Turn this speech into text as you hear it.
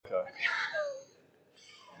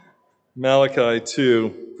Malachi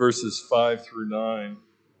 2, verses 5 through 9.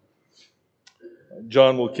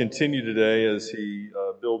 John will continue today as he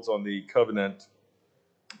builds on the covenant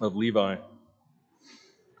of Levi.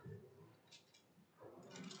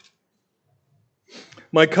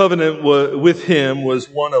 My covenant with him was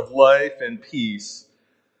one of life and peace.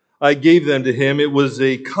 I gave them to him. It was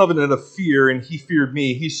a covenant of fear, and he feared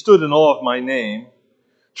me. He stood in awe of my name.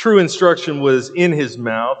 True instruction was in his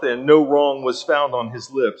mouth, and no wrong was found on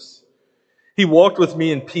his lips. He walked with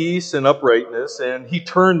me in peace and uprightness, and he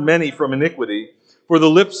turned many from iniquity. For the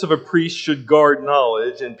lips of a priest should guard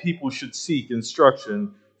knowledge, and people should seek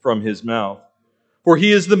instruction from his mouth. For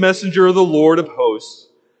he is the messenger of the Lord of hosts.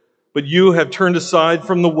 But you have turned aside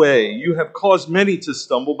from the way. You have caused many to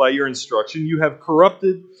stumble by your instruction. You have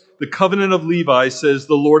corrupted the covenant of Levi, says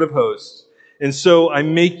the Lord of hosts. And so I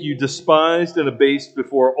make you despised and abased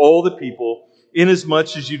before all the people,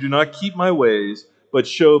 inasmuch as you do not keep my ways, but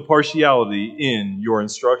show partiality in your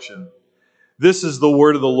instruction. This is the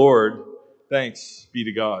word of the Lord. Thanks be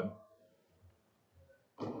to God.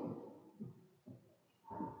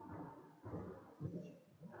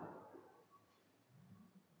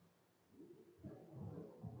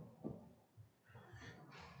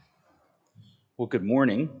 Well, good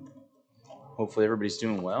morning. Hopefully everybody's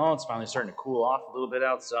doing well. It's finally starting to cool off a little bit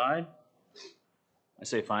outside. I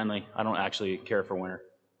say finally. I don't actually care for winter.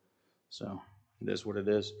 So it is what it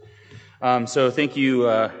is. So thank you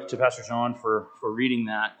to Pastor John for reading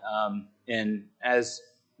that. And as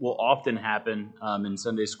will often happen in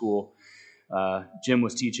Sunday school, Jim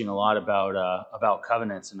was teaching a lot about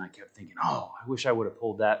covenants, and I kept thinking, I wish I would have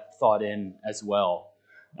pulled that thought in as well.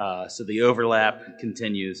 So the overlap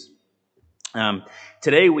continues.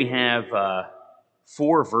 Today we have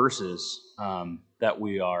 4 verses that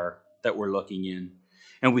we're looking in,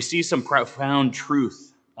 and we see some profound truth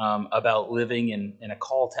about living in a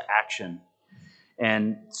call to action.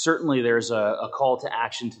 And certainly there's a call to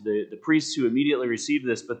action to the priests who immediately receive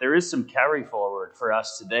this, but there is some carry forward for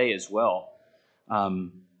us today as well.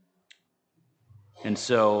 And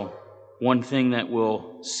so one thing that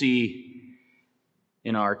we'll see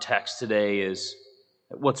in our text today is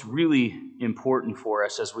what's really important for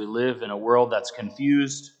us as we live in a world that's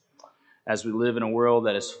confused, as we live in a world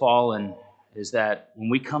that is fallen, is that when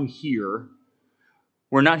we come here,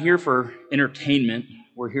 we're not here for entertainment,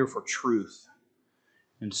 we're here for truth.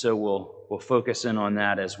 And so we'll focus in on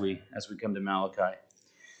that as we come to Malachi.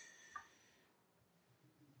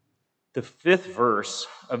 The 5th verse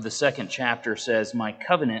of the 2nd chapter says, "My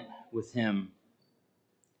covenant with him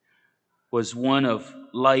was one of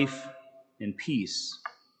life and peace,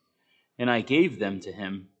 and I gave them to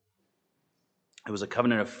him. It was a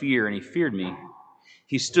covenant of fear, and he feared me.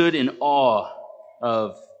 He stood in awe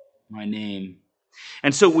of my name."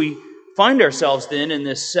 And so we find ourselves then in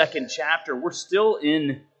this 2nd chapter. We're still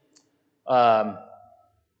in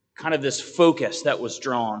kind of this focus that was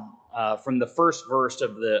drawn from the 1st verse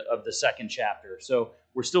of the 2nd chapter. So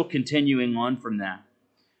we're still continuing on from that.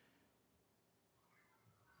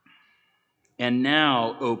 "And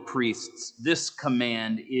now, O priests, this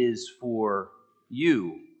command is for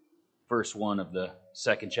you." Verse 1 of the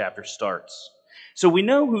 2nd chapter starts. So we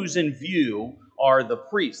know who's in view are the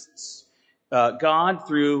priests. God,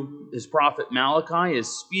 through his prophet Malachi, is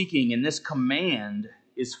speaking, and this command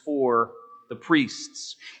is for the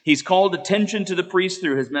priests. He's called attention to the priests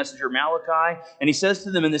through his messenger Malachi, and he says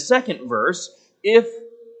to them in the 2nd verse, "If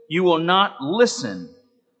you will not listen,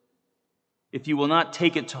 if you will not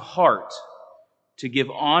take it to heart, to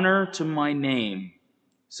give honor to my name,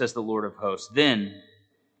 says the Lord of hosts, then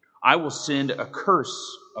I will send a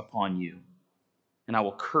curse upon you, and I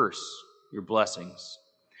will curse your blessings."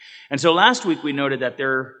 And so last week we noted that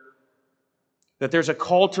there's a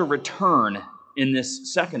call to return in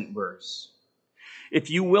this 2nd verse. If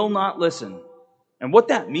you will not listen. And what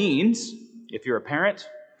that means, if you're a parent,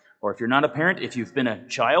 or if you're not a parent, if you've been a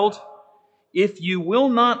child, if you will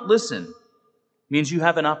not listen, means you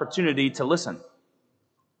have an opportunity to listen.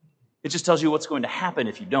 It just tells you what's going to happen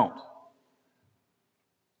if you don't.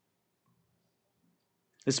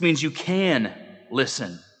 This means you can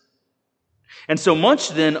listen. And so much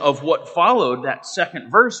then of what followed that 2nd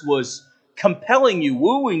verse was compelling you,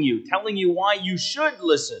 wooing you, telling you why you should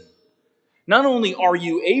listen. Not only are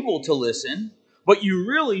you able to listen, but you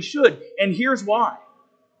really should. And here's why.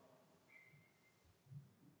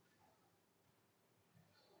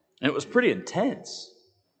 And it was pretty intense.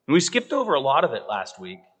 And we skipped over a lot of it last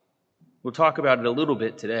week. We'll talk about it a little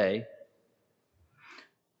bit today.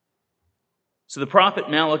 So the prophet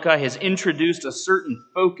Malachi has introduced a certain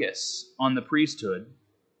focus on the priesthood,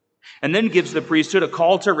 and then gives the priesthood a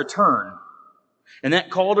call to return. And that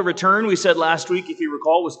call to return, we said last week, if you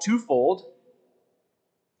recall, was twofold.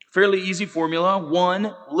 Fairly easy formula.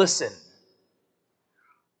 One, listen.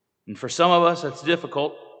 And for some of us, that's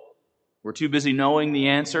difficult. We're too busy knowing the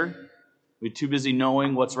answer. We're too busy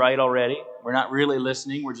knowing what's right already. We're not really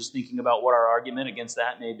listening. We're just thinking about what our argument against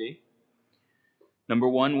that may be. Number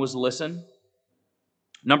one was listen.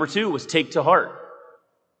 Number two was take to heart.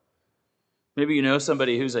 Maybe you know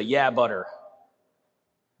somebody who's a yeah-butter.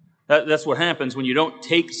 That's what happens when you don't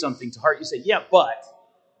take something to heart. You say, yeah, but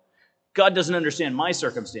God doesn't understand my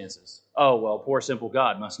circumstances. Oh, well, poor simple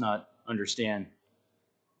God must not understand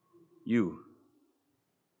you.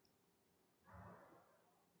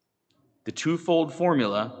 The twofold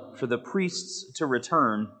formula for the priests to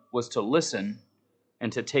return was to listen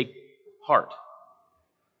and to take heart.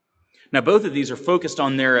 Now, both of these are focused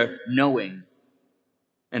on their knowing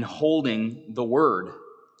and holding the Word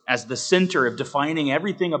as the center of defining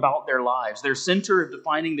everything about their lives. Their center of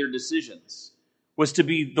defining their decisions was to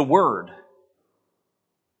be the Word,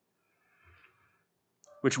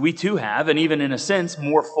 which we too have, and even in a sense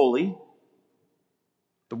more fully,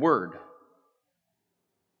 the Word.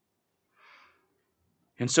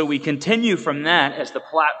 And so we continue from that as the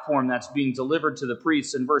platform that's being delivered to the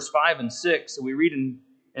priests in verse 5 and 6. So we read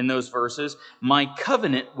in those verses, my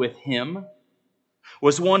covenant with him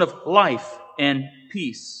was one of life and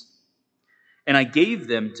peace, and I gave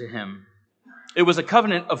them to him. It was a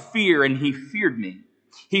covenant of fear, and he feared me.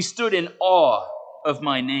 He stood in awe of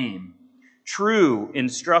my name. True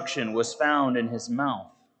instruction was found in his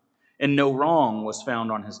mouth, and no wrong was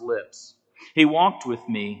found on his lips. He walked with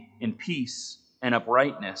me in peace and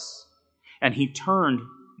uprightness, and he turned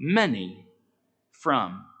many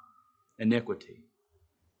from iniquity.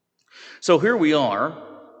 So here we are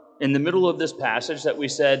in the middle of this passage that we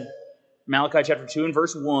said, Malachi chapter 2 and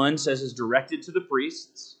verse 1 says is directed to the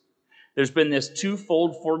priests. There's been this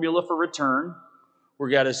twofold formula for return, where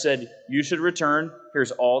God has said, you should return.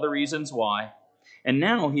 Here's all the reasons why. And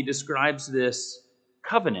now he describes this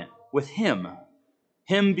covenant with him.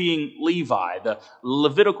 Him being Levi, the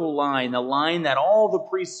Levitical line, the line that all the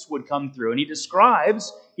priests would come through. And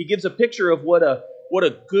he gives a picture of what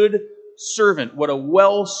a good servant, what a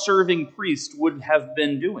well-serving priest would have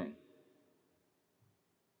been doing.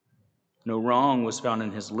 No wrong was found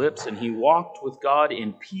in his lips, and he walked with God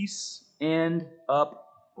in peace and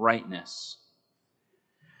uprightness.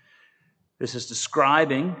 This is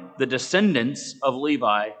describing the descendants of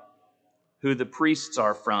Levi, who the priests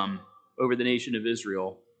are from, over the nation of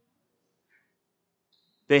Israel.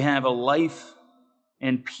 They have a life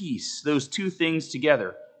and peace, those two things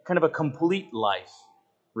together, kind of a complete life,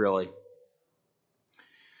 really.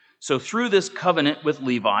 So through this covenant with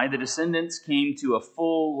Levi, the descendants came to a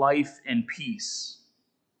full life and peace.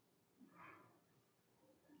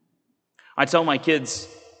 I tell my kids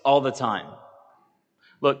all the time,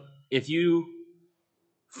 look, if you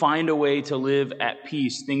find a way to live at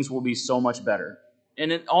peace, things will be so much better.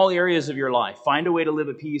 And in all areas of your life, find a way to live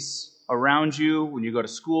at peace around you when you go to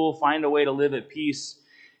school. Find a way to live at peace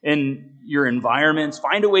in your environments.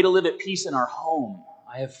 Find a way to live at peace in our home.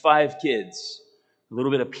 I have 5 kids. A little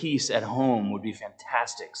bit of peace at home would be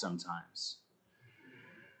fantastic sometimes.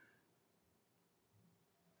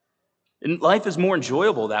 And life is more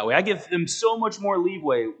enjoyable that way. I give them so much more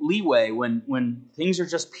leeway when things are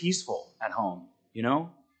just peaceful at home, you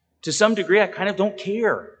know? To some degree, I kind of don't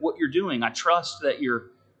care what you're doing. I trust that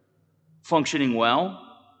you're functioning well.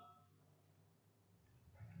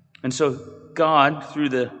 And so God, through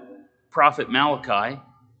the prophet Malachi,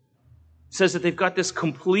 says that they've got this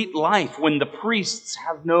complete life when the priests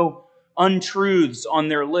have no untruths on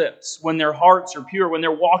their lips, when their hearts are pure, when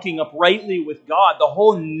they're walking uprightly with God, the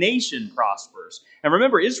whole nation prospers. And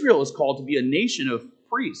remember, Israel is called to be a nation of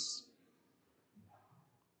priests.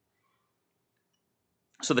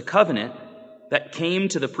 So the covenant that came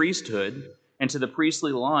to the priesthood and to the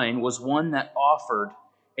priestly line was one that offered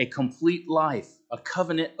a complete life, a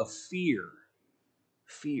covenant of fear.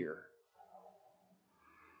 Fear.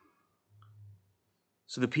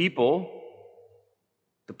 So the people,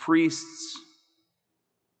 the priests,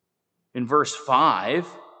 in verse 5,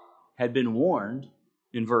 had been warned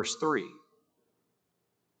in verse 3.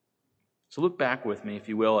 So look back with me, if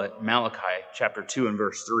you will, at Malachi chapter 2 and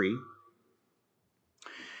verse 3.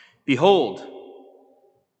 Behold,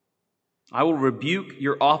 I will rebuke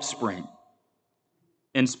your offspring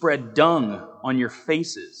and spread dung on your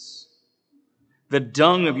faces, the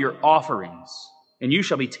dung of your offerings, and you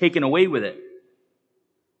shall be taken away with it.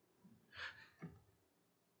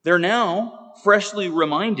 They're now freshly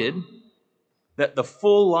reminded that the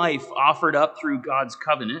full life offered up through God's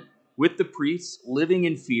covenant with the priests living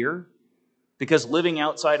in fear, Because living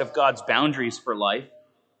outside of God's boundaries for life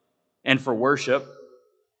and for worship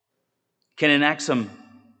can enact some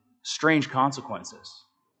strange consequences.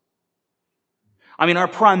 I mean, our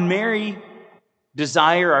primary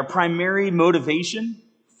desire, our primary motivation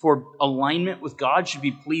for alignment with God should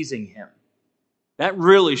be pleasing Him. That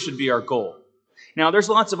really should be our goal. Now, there's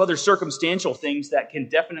lots of other circumstantial things that can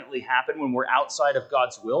definitely happen when we're outside of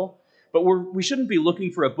God's will, but we shouldn't be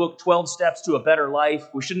looking for a book, 12 Steps to a Better Life.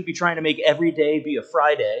 We shouldn't be trying to make every day be a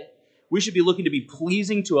Friday. We should be looking to be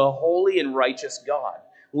pleasing to a holy and righteous God,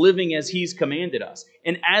 living as He's commanded us.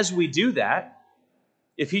 And as we do that,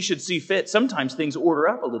 if He should see fit, sometimes things order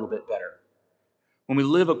up a little bit better. When we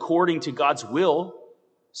live according to God's will,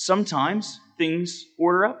 sometimes things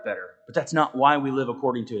order up better. But that's not why we live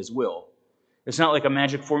according to His will. It's not like a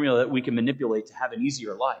magic formula that we can manipulate to have an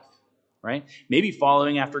easier life, right? Maybe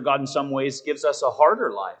following after God in some ways gives us a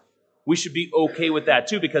harder life. We should be okay with that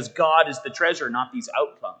too, because God is the treasure, not these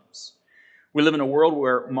outcomes. We live in a world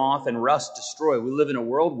where moth and rust destroy. We live in a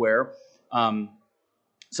world where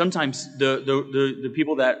sometimes the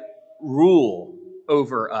people that rule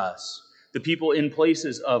over us, the people in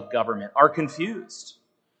places of government, are confused,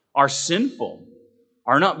 are sinful,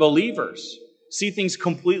 are not believers, see things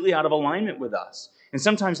completely out of alignment with us. And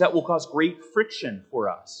sometimes that will cause great friction for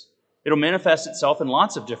us. It'll manifest itself in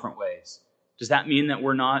lots of different ways. Does that mean that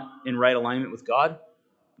we're not in right alignment with God?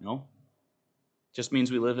 No. It just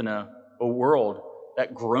means we live in a world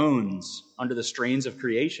that groans under the strains of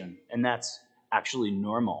creation, and that's actually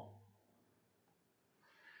normal.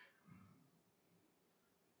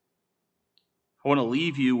 I want to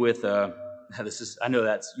leave you with I know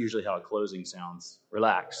that's usually how a closing sounds.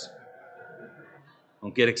 Relax.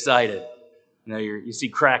 Don't get excited. You know, you see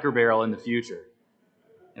Cracker Barrel in the future,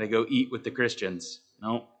 and they go eat with the Christians.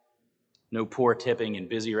 No poor tipping in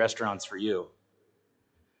busy restaurants for you.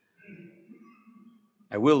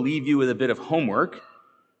 I will leave you with a bit of homework,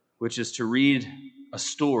 which is to read a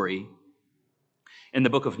story in the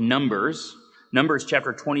book of Numbers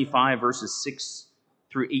chapter 25, verses 6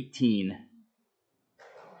 through 18.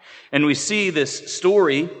 And we see this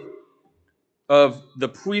story of the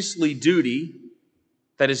priestly duty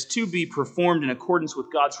that is to be performed in accordance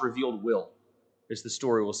with God's revealed will. Is the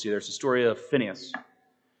story we'll see. There's the story of Phinehas.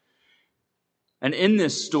 And in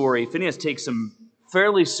this story, Phinehas takes some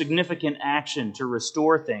fairly significant action to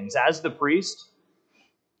restore things as the priest,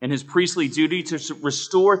 and his priestly duty to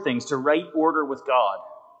restore things to right order with God.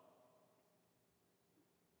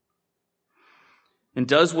 And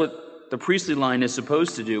does what the priestly line is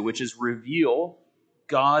supposed to do, which is reveal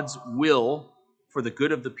God's will for the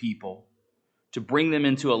good of the people, to bring them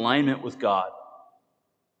into alignment with God.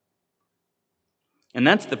 And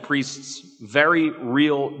that's the priest's very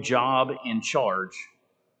real job and charge.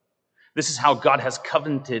 This is how God has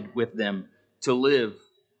covenanted with them to live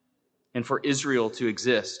and for Israel to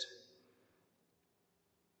exist.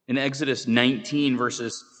 In Exodus 19,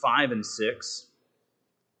 verses 5 and 6,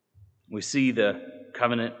 we see the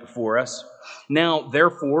covenant before us. Now,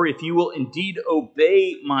 therefore, if you will indeed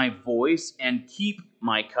obey my voice and keep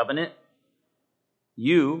my covenant,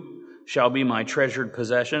 you shall be my treasured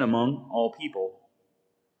possession among all people.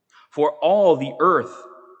 For all the earth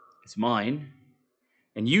is mine,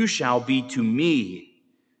 and you shall be to me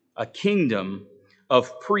a kingdom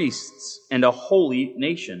of priests and a holy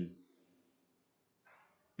nation.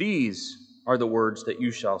 These are the words that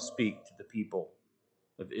you shall speak to the people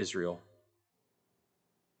of Israel.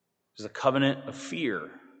 It is a covenant of fear.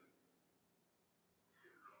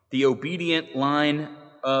 The obedient line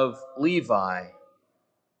of Levi.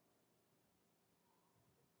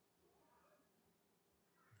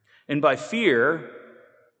 And by fear,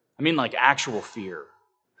 I mean like actual fear.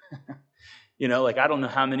 You know, like I don't know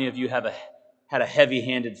how many of you had a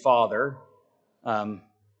heavy-handed father.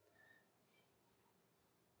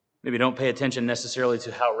 Maybe don't pay attention necessarily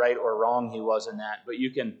to how right or wrong he was in that, but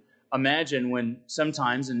you can imagine when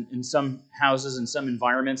sometimes in some houses, in some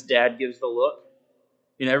environments, dad gives the look.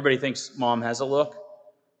 You know, everybody thinks mom has a look,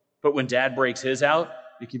 but when dad breaks his out,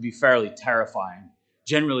 it can be fairly terrifying.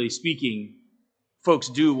 Generally speaking, folks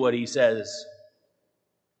do what he says.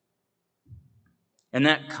 And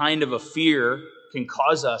that kind of a fear can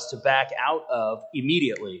cause us to back out of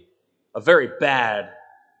immediately a very bad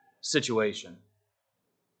situation.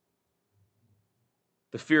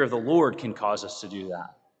 The fear of the Lord can cause us to do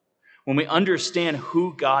that. When we understand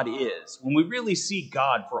who God is, when we really see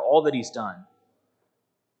God for all that He's done,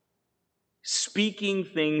 speaking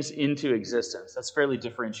things into existence, that's fairly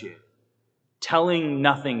differentiated. Telling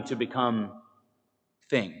nothing to become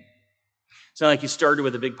thing. It's not like you started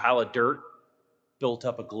with a big pile of dirt, built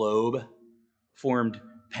up a globe, formed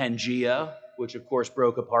Pangea which of course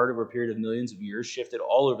broke apart over a period of millions of years, shifted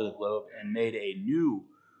all over the globe, and made a new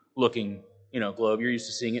looking, globe. You're used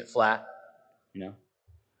to seeing it flat,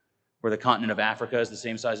 where the continent of Africa is the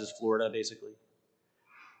same size as Florida, basically.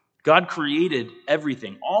 God created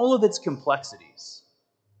everything, all of its complexities.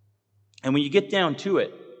 And when you get down to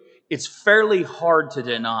it, it's fairly hard to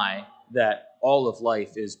deny that all of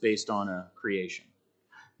life is based on a creation.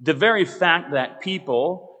 The very fact that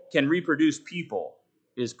people can reproduce people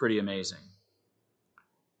is pretty amazing.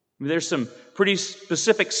 There's some pretty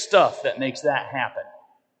specific stuff that makes that happen.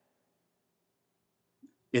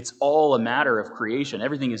 It's all a matter of creation.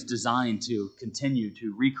 Everything is designed to continue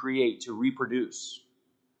to recreate, to reproduce.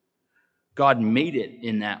 God made it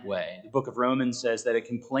in that way. The book of Romans says that it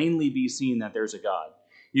can plainly be seen that there's a God.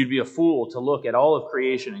 You'd be a fool to look at all of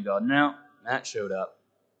creation and go, no, that showed up.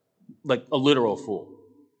 Like a literal fool.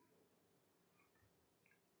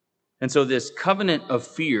 And so this covenant of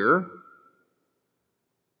fear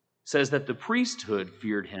says that the priesthood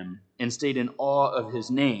feared him and stayed in awe of his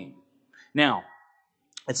name. Now,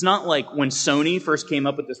 it's not like when Sony first came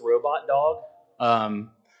up with this robot dog,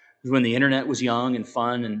 when the internet was young and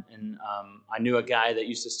fun, and I knew a guy that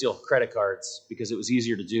used to steal credit cards because it was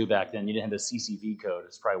easier to do back then. You didn't have the CCV code.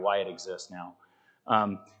 It's probably why it exists now.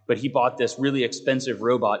 But he bought this really expensive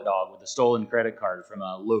robot dog with a stolen credit card from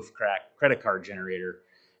a loaf crack credit card generator.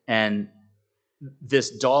 And this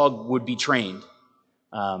dog would be trained.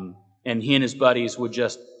 And he and his buddies would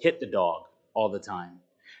just hit the dog all the time.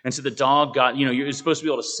 And so the dog got, you're supposed to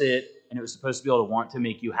be able to sit, and it was supposed to be able to want to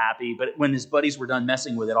make you happy. But when his buddies were done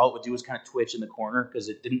messing with it, all it would do was kind of twitch in the corner because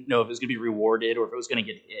it didn't know if it was going to be rewarded or if it was going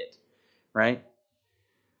to get hit, right?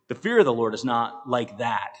 The fear of the Lord is not like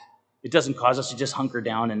that. It doesn't cause us to just hunker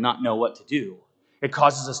down and not know what to do. It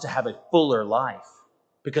causes us to have a fuller life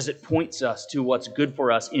because it points us to what's good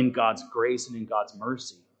for us in God's grace and in God's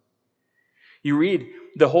mercy. You read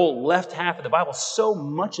the whole left half of the Bible, so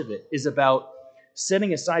much of it is about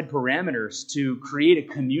setting aside parameters to create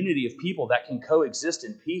a community of people that can coexist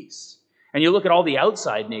in peace. And you look at all the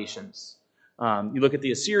outside nations. You look at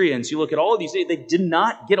the Assyrians. You look at all of these. They did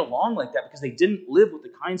not get along like that because they didn't live with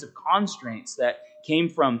the kinds of constraints that came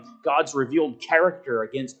from God's revealed character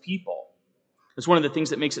against people. It's one of the things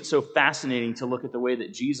that makes it so fascinating to look at the way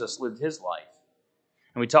that Jesus lived his life.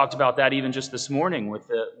 And we talked about that even just this morning with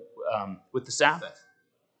the Sabbath.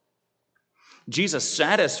 Jesus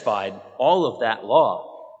satisfied all of that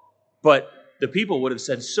law, but the people would have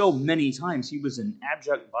said so many times he was in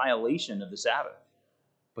abject violation of the Sabbath,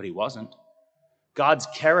 but he wasn't. God's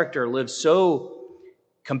character lives so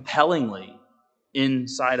compellingly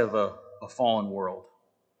inside of a fallen world.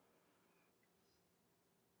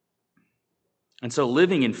 And so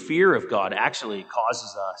living in fear of God actually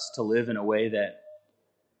causes us to live in a way that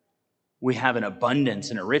we have an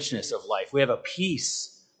abundance and a richness of life. We have a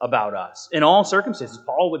peace about us. In all circumstances,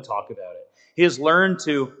 Paul would talk about it. He has learned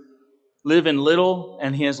to live in little,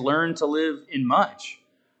 and he has learned to live in much.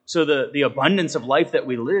 So the abundance of life that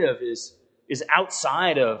we live is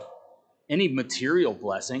outside of any material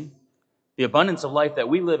blessing. The abundance of life that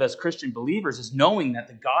we live as Christian believers is knowing that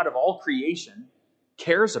the God of all creation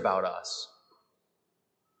cares about us.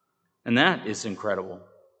 And that is incredible.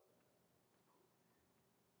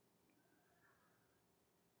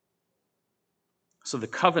 So the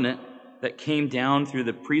covenant that came down through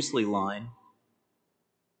the priestly line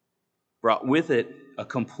brought with it a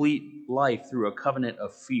complete life through a covenant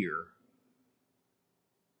of fear.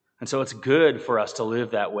 And so it's good for us to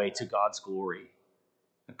live that way to God's glory,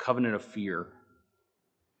 a covenant of fear.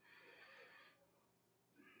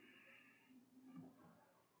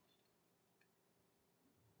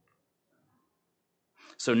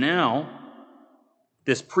 So now,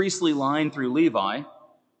 this priestly line through Levi,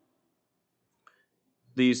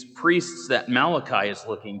 these priests that Malachi is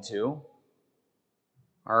looking to,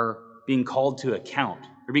 are being called to account.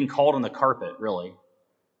 They're being called on the carpet, really.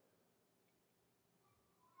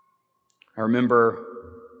 I remember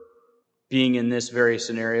being in this very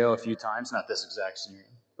scenario a few times, not this exact scenario,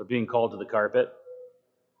 but being called to the carpet.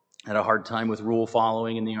 I had a hard time with rule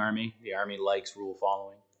following in the Army. The Army likes rule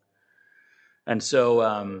following. And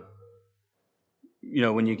so,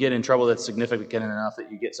 when you get in trouble that's significant enough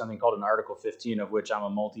that you get something called an Article 15, of which I'm a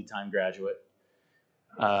multi-time graduate,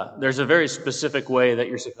 there's a very specific way that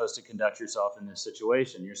you're supposed to conduct yourself in this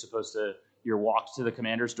situation. You're walked to the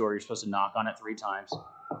commander's door. You're supposed to knock on it 3 times.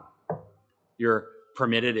 You're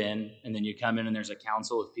permitted in, and then you come in and there's a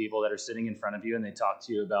council of people that are sitting in front of you and they talk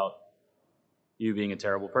to you about you being a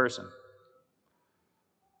terrible person.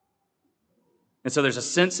 And so there's a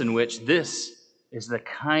sense in which this is the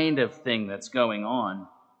kind of thing that's going on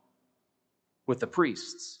with the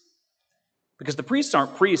priests. Because the priests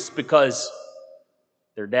aren't priests because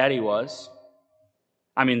their daddy was.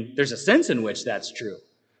 I mean, there's a sense in which that's true.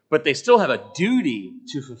 But they still have a duty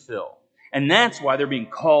to fulfill. And that's why they're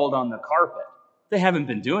being called on the carpet. They haven't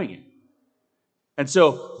been doing it. And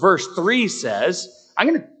so verse 3 says,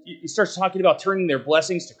 he starts talking about turning their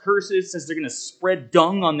blessings to curses, says they're going to spread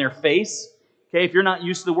dung on their face. Okay, if you're not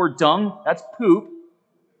used to the word dung, that's poop.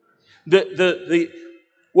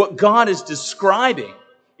 What God is describing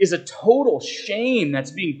is a total shame that's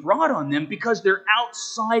being brought on them because they're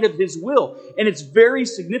outside of His will. And it's very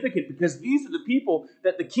significant because these are the people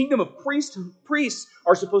that the kingdom of priests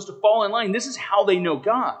are supposed to fall in line. This is how they know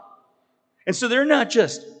God. And so they're not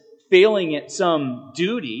just failing at some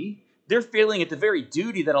duty, they're failing at the very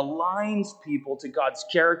duty that aligns people to God's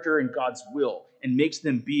character and God's will and makes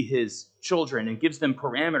them be His children and gives them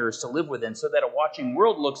parameters to live within so that a watching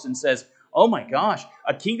world looks and says, oh my gosh,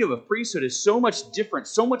 a kingdom of priesthood is so much different,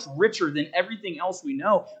 so much richer than everything else we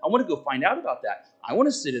know. I want to go find out about that. I want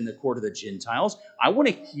to sit in the court of the Gentiles. I want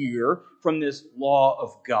to hear from this law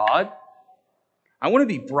of God. I want to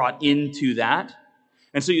be brought into that.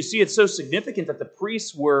 And so you see, it's so significant that the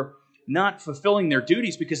priests were not fulfilling their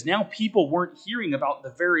duties because now people weren't hearing about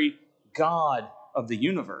the very God of the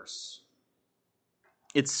universe.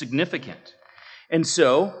 It's significant. And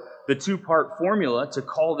so the two-part formula to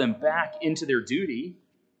call them back into their duty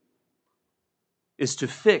is to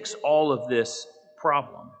fix all of this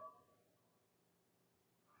problem.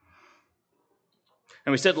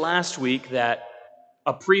 And we said last week that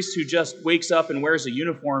a priest who just wakes up and wears a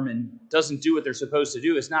uniform and doesn't do what they're supposed to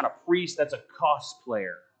do is not a priest, that's a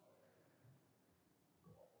cosplayer.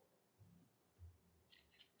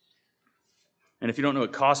 And if you don't know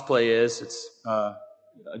what cosplay is, it's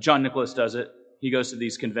John Nicholas does it. He goes to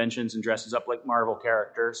these conventions and dresses up like Marvel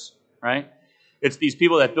characters, right? It's these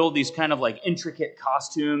people that build these kind of like intricate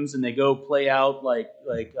costumes and they go play out like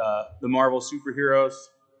the Marvel superheroes.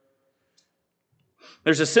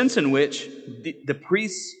 There's a sense in which the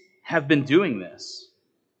priests have been doing this.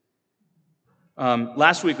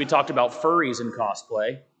 Last week we talked about furries in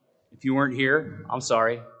cosplay. If you weren't here, I'm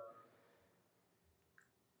sorry.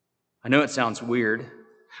 I know it sounds weird,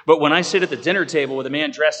 but when I sit at the dinner table with a man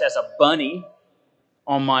dressed as a bunny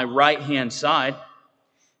on my right-hand side,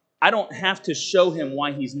 I don't have to show him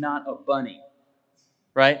why he's not a bunny,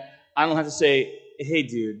 right? I don't have to say, hey,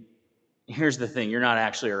 dude, here's the thing, you're not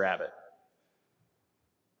actually a rabbit.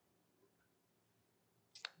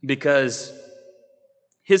 Because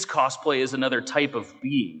his cosplay is another type of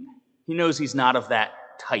being. He knows he's not of that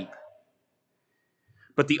type.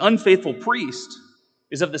 But the unfaithful priest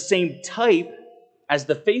is of the same type as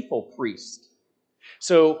the faithful priest.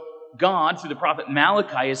 So God, through the prophet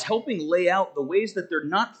Malachi, is helping lay out the ways that they're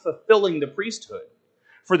not fulfilling the priesthood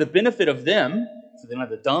for the benefit of them, so they don't have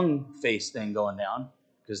the dung face thing going down,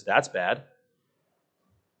 because that's bad,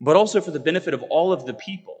 but also for the benefit of all of the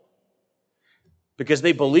people. Because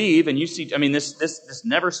they believe, and you see, I mean, this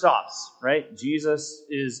never stops, right? Jesus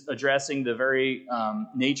is addressing the very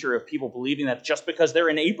nature of people believing that just because they're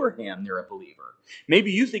in Abraham, they're a believer.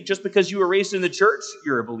 Maybe you think just because you were raised in the church,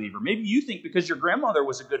 you're a believer. Maybe you think because your grandmother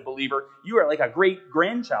was a good believer, you are like a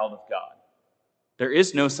great-grandchild of God. There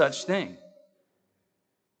is no such thing.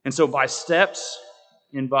 And so by steps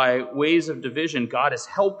and by ways of division, God is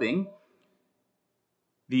helping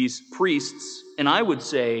these priests, and I would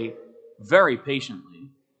say very patiently,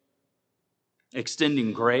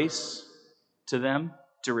 extending grace to them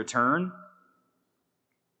to return.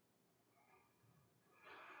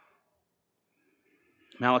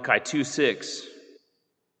 Malachi 2:6,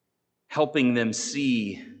 helping them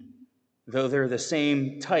see, though they're the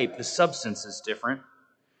same type, the substance is different.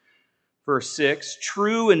 Verse 6,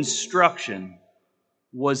 true instruction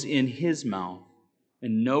was in his mouth,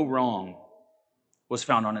 and no wrong was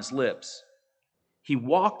found on his lips. He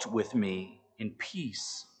walked with me in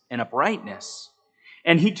peace and uprightness,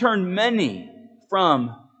 and he turned many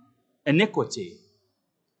from iniquity.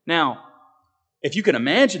 Now, if you can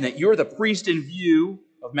imagine that you're the priest in view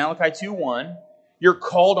of Malachi 2:1, you're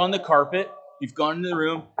called on the carpet, you've gone into the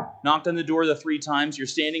room, knocked on the door the 3 times, you're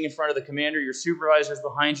standing in front of the commander, your supervisor's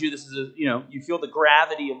behind you, this is you feel the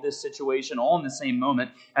gravity of this situation all in the same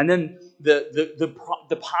moment, and then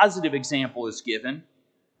the positive example is given.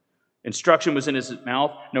 Instruction was in his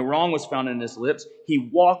mouth, no wrong was found in his lips. He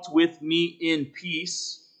walked with me in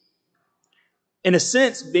peace. In a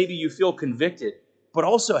sense, maybe you feel convicted, but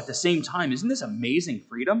also at the same time, isn't this amazing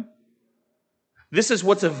freedom? This is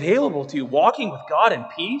what's available to you, walking with God in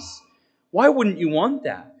peace. Why wouldn't you want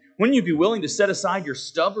that? Wouldn't you be willing to set aside your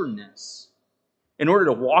stubbornness in order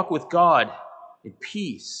to walk with God in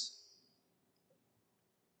peace?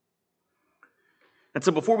 And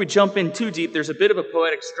so before we jump in too deep, there's a bit of a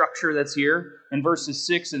poetic structure that's here. In verses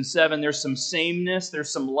 6 and 7, there's some sameness,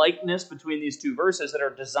 there's some likeness between these two verses that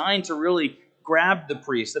are designed to really grab the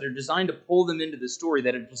priests, that are designed to pull them into the story,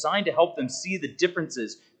 that are designed to help them see the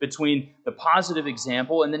differences between the positive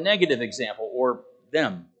example and the negative example, or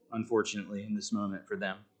them, unfortunately, in this moment for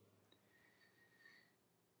them.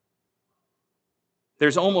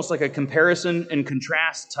 There's almost like a comparison and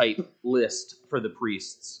contrast type list for the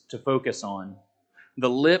priests to focus on. The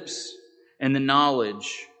lips and the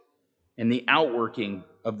knowledge and the outworking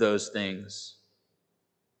of those things.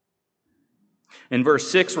 In verse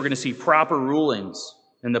 6, we're going to see proper rulings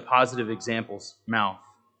in the positive example's mouth.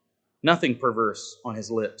 Nothing perverse on his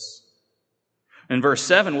lips. In verse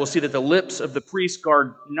 7, we'll see that the lips of the priest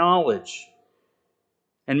guard knowledge,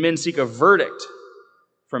 and men seek a verdict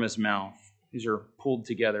from his mouth. These are pulled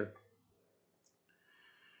together.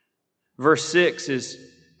 Verse 6 is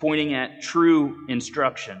pointing at true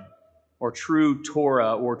instruction, or true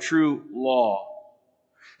Torah, or true law.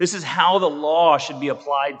 This is how the law should be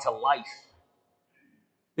applied to life.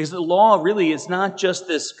 Because the law really is not just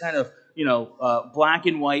this kind of, black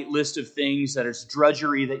and white list of things that is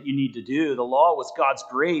drudgery that you need to do. The law was God's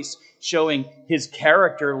grace showing his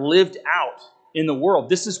character lived out in the world.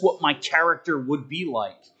 This is what my character would be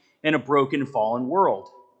like in a broken, fallen world.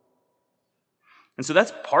 And so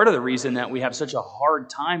that's part of the reason that we have such a hard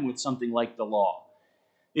time with something like the law,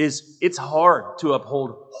 is it's hard to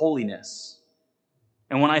uphold holiness.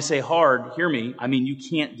 And when I say hard, hear me, I mean you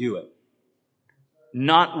can't do it.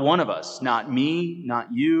 Not one of us, not me,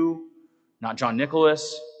 not you, not John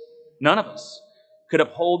Nicholas, none of us could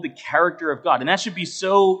uphold the character of God. And that should be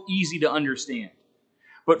so easy to understand.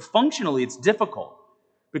 But functionally, it's difficult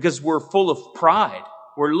because we're full of pride.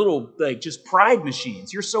 We're little, just pride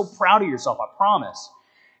machines. You're so proud of yourself, I promise.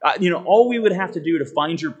 All we would have to do to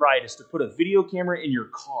find your pride is to put a video camera in your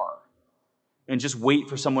car and just wait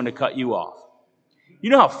for someone to cut you off. You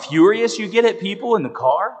know how furious you get at people in the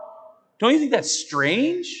car? Don't you think that's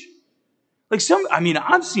strange? I've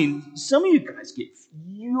seen some of you guys get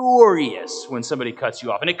furious when somebody cuts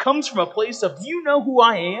you off. And it comes from a place of, you know who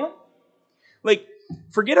I am?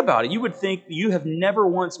 Forget about it. You would think you have never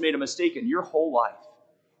once made a mistake in your whole life.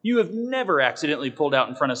 You have never accidentally pulled out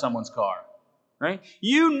in front of someone's car, right?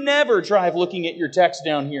 You never drive looking at your text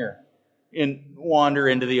down here and wander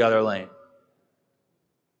into the other lane.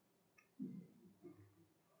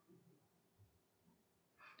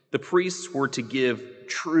 The priests were to give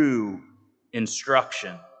true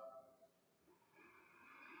instruction.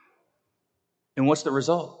 And what's the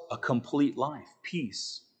result? A complete life,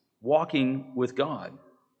 peace, walking with God.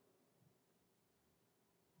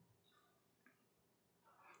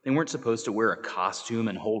 They weren't supposed to wear a costume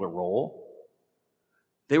and hold a role.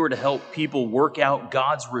 They were to help people work out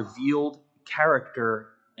God's revealed character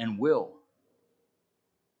and will.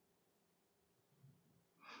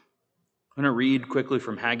 I'm going to read quickly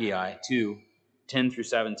from Haggai 2, 10 through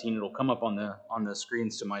 17. It'll come up on the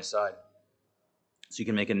screens to my side. So you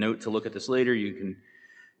can make a note to look at this later. You can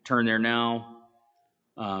turn there now.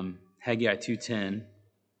 Haggai 2:10.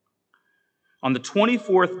 On the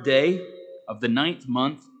 24th day of the 9th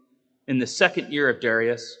month, in the 2nd year of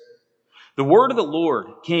Darius, the word of the Lord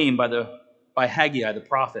came by Haggai the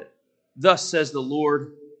prophet. Thus says the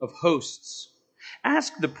Lord of hosts,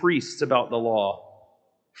 ask the priests about the law.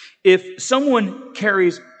 If someone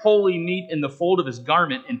carries holy meat in the fold of his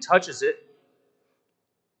garment and touches it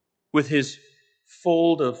with his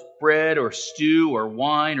fold of bread or stew or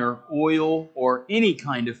wine or oil or any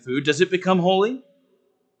kind of food, does it become holy?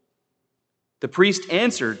 The priest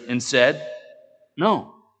answered and said,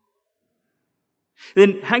 no.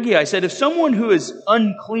 Then Haggai said, if someone who is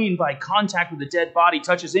unclean by contact with a dead body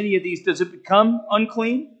touches any of these, does it become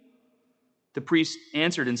unclean? The priest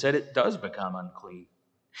answered and said, it does become unclean.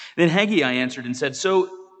 Then Haggai answered and said, so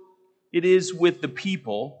it is with the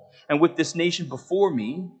people and with this nation before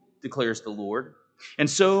me, declares the Lord, and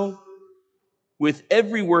so with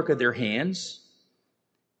every work of their hands,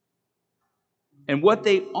 and what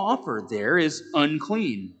they offer there is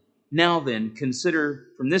unclean. Now then, consider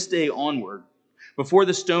from this day onward, before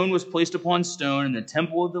the stone was placed upon stone in the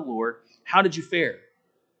temple of the Lord, how did you fare?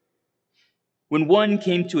 When one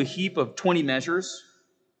came to a heap of 20 measures,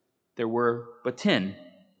 there were but 10.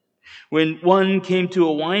 When one came to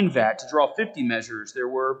a wine vat to draw 50 measures, there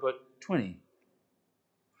were but 20.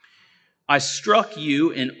 I struck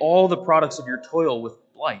you in all the products of your toil with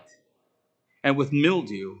blight, and with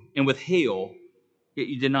mildew, and with hail, yet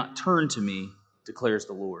you did not turn to me, declares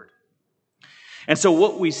the Lord. And so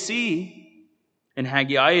what we see in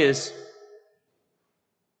Haggai is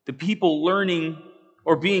the people learning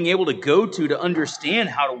or being able to go to understand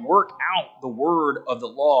how to work out the word of the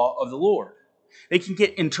law of the Lord. They can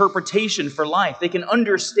get interpretation for life. They can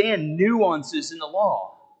understand nuances in the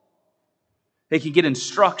law. They can get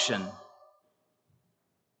instruction.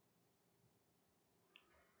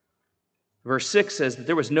 Verse 6 says that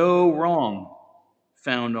there was no wrong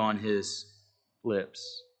found on his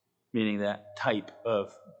lips, meaning that type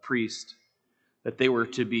of priest that they were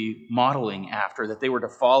to be modeling after, that they were to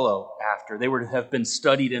follow after. They were to have been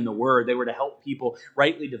studied in the Word. They were to help people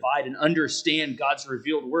rightly divide and understand God's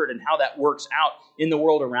revealed Word and how that works out in the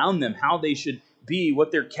world around them, how they should be,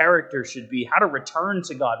 what their character should be, how to return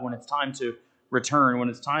to God when it's time to return, when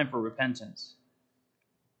it's time for repentance.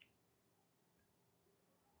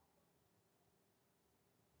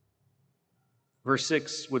 Verse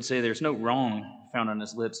 6 would say, there's no wrong found on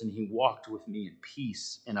his lips, and he walked with me in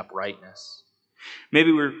peace and uprightness.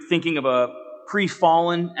 Maybe we're thinking of a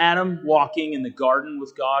pre-fallen Adam walking in the garden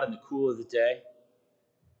with God in the cool of the day.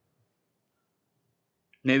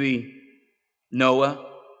 Maybe Noah.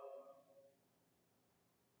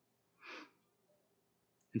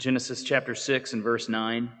 In Genesis chapter 6 and verse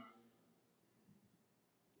 9.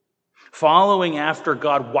 Following after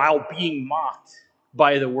God while being mocked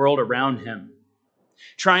by the world around him.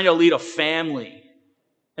 Trying to lead a family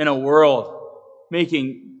in a world,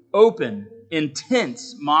 making open,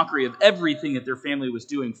 intense mockery of everything that their family was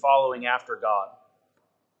doing, following after God.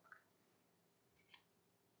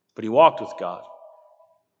 But he walked with God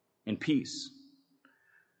in peace.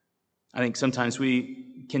 I think sometimes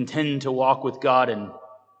we can tend to walk with God in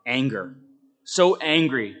anger. So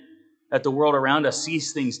angry that the world around us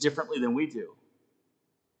sees things differently than we do.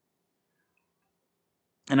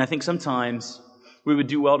 And I think sometimes we would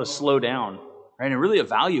do well to slow down, right, and really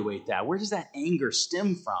evaluate that. Where does that anger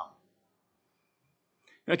stem from?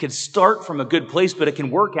 It can start from a good place, but it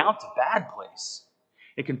can work out to a bad place.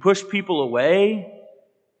 It can push people away.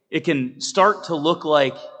 It can start to look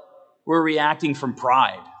like we're reacting from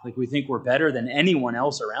pride, like we think we're better than anyone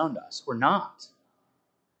else around us. We're not.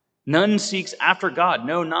 None seeks after God.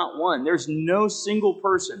 No, not one. There's no single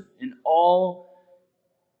person in all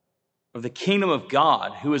of the kingdom of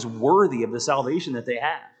God who is worthy of the salvation that they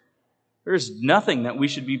have. There's nothing that we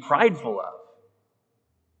should be prideful of.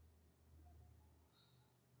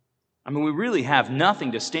 I mean, we really have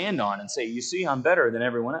nothing to stand on and say, you see, I'm better than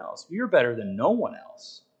everyone else. You're better than no one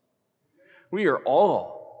else. We are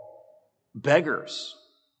all beggars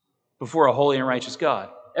before a holy and righteous God.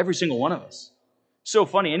 Every single one of us. So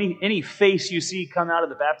funny, any face you see come out of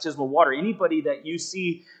the baptismal water, anybody that you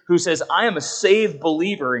see who says, I am a saved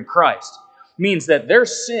believer in Christ, means that their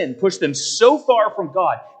sin pushed them so far from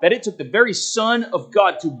God that it took the very Son of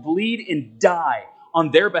God to bleed and die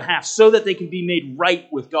on their behalf so that they can be made right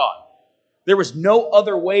with God. There was no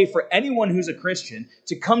other way for anyone who's a Christian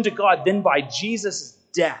to come to God than by Jesus'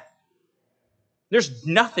 death. There's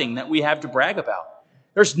nothing that we have to brag about.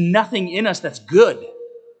 There's nothing in us that's good.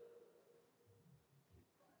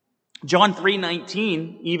 John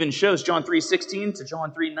 3:19 even shows, John 3:16 to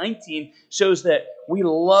John 3:19 shows that we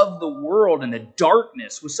love the world and the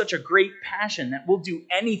darkness with such a great passion that we'll do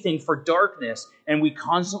anything for darkness, and we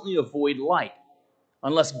constantly avoid light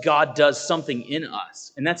unless God does something in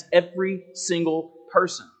us. And that's every single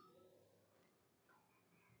person.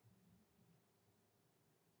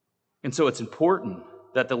 And so it's important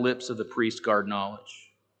that the lips of the priest guard knowledge.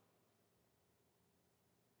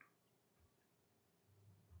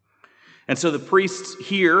 And so the priests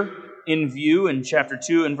here in view in chapter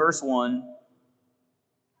 2 and verse 1,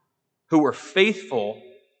 who were faithful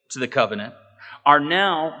to the covenant, are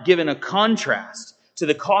now given a contrast to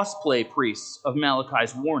the cosplay priests of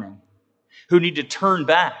Malachi's warning, who need to turn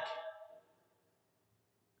back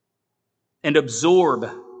and absorb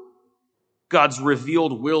God's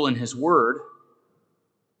revealed will in His Word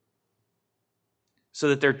so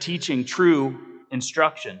that they're teaching true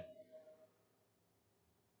instruction.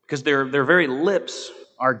 Because their very lips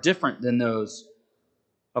are different than those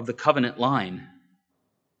of the covenant line.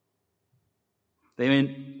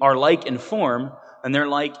 They are like in form, and they're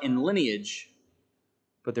like in lineage,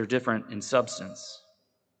 but they're different in substance.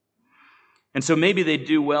 And so maybe they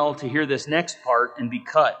do well to hear this next part and be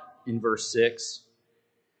cut in verse 6.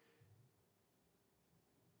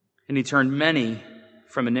 And he turned many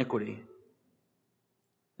from iniquity.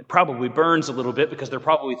 It probably burns a little bit because they're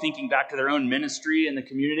probably thinking back to their own ministry in the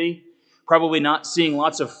community, probably not seeing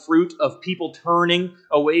lots of fruit of people turning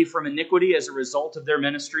away from iniquity as a result of their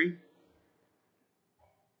ministry.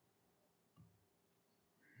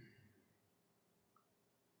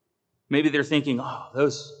 Maybe they're thinking, oh,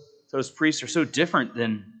 those priests are so different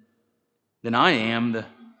than I am.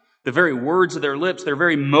 The very words of their lips, their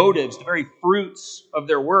very motives, the very fruits of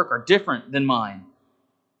their work are different than mine.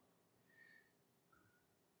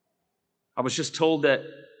 I was just told that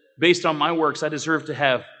based on my works, I deserve to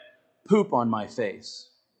have poop on my face.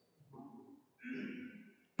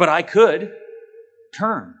 But I could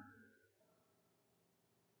turn.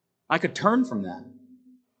 I could turn from that.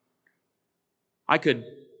 I could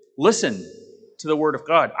listen to the Word of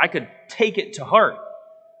God. I could take it to heart.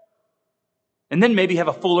 And then maybe have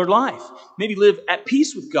a fuller life. Maybe live at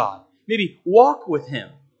peace with God. Maybe walk with Him.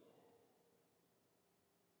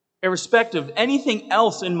 Irrespective of anything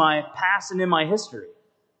else in my past and in my history,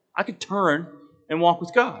 I could turn and walk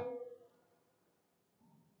with God.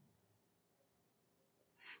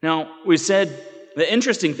 Now, we said the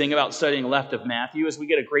interesting thing about studying left of Matthew is we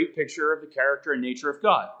get a great picture of the character and nature of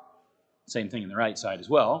God. Same thing on the right side as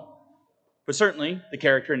well. But certainly, the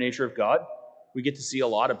character and nature of God, we get to see a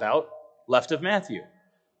lot about left of Matthew.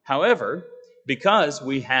 However, because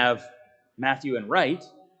we have Matthew and right,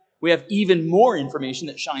 we have even more information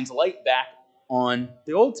that shines light back on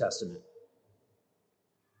the Old Testament.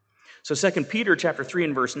 So 2 Peter chapter 3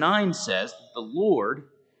 and verse 9 says, the Lord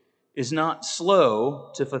is not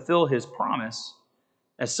slow to fulfill His promise,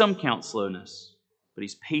 as some count slowness, but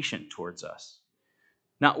He's patient towards us,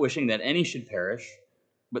 not wishing that any should perish,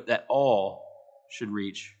 but that all should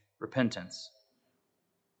reach repentance.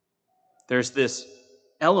 There's this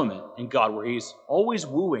element in God where He's always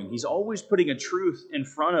wooing. He's always putting a truth in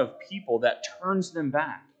front of people that turns them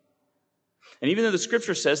back. And even though the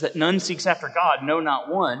Scripture says that none seeks after God, no, not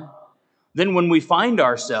one, then when we find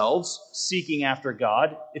ourselves seeking after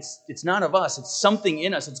God, it's not of us. It's something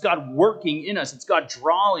in us. It's God working in us. It's God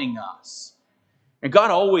drawing us. And God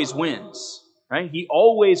always wins, right? He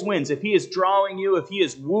always wins. If He is drawing you, if He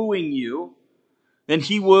is wooing you, then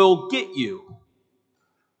He will get you.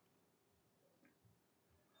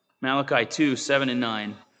 Malachi 2, 7 and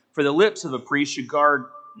 9. For the lips of a priest should guard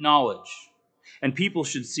knowledge, and people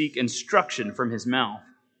should seek instruction from his mouth.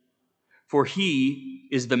 For he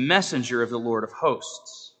is the messenger of the Lord of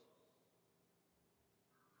hosts.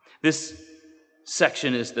 This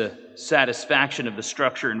section is the satisfaction of the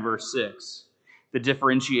structure in verse 6. The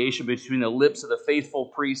differentiation between the lips of the faithful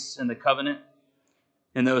priests in the covenant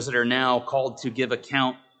and those that are now called to give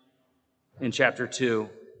account in chapter 2.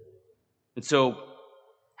 And so,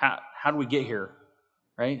 how do we get here?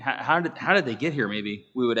 Right? How did they get here, maybe,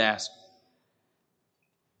 we would ask.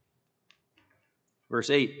 Verse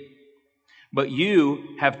 8. But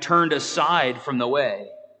you have turned aside from the way.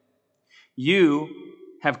 You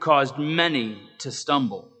have caused many to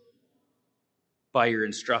stumble by your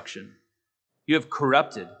instruction. You have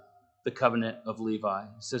corrupted the covenant of Levi,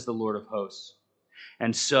 says the Lord of hosts.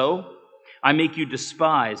 And so I make you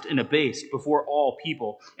despised and abased before all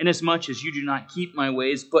people, inasmuch as you do not keep my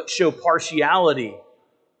ways, but show partiality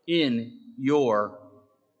in your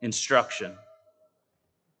instruction.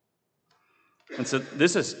 And so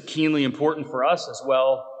this is keenly important for us as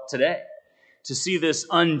well today, to see this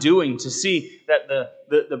undoing, to see that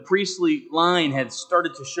the priestly line had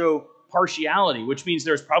started to show partiality, which means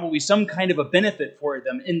there's probably some kind of a benefit for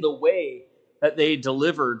them in the way that they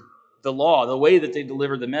delivered the law, the way that they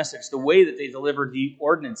delivered the message, the way that they delivered the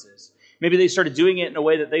ordinances. Maybe they started doing it in a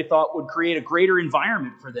way that they thought would create a greater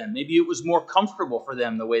environment for them. Maybe it was more comfortable for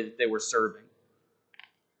them the way that they were serving.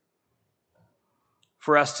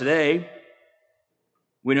 For us today,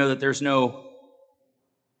 we know that there's no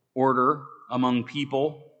order among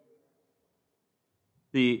people.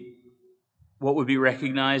 What would be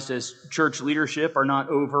recognized as church leadership are not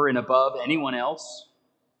over and above anyone else.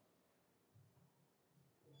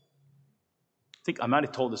 I think I might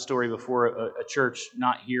have told the story before. A church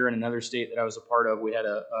not here in another state that I was a part of, we had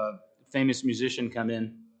a famous musician come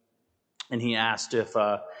in, and he asked if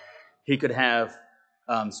he could have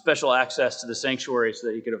special access to the sanctuary so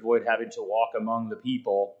that he could avoid having to walk among the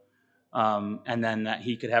people, and then that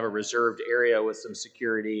he could have a reserved area with some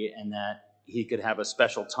security, and that he could have a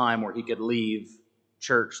special time where he could leave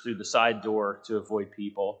church through the side door to avoid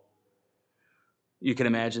people. You can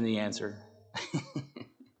imagine the answer.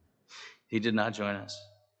 He did not join us.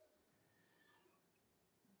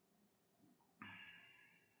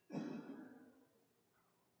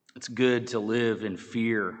 It's good to live in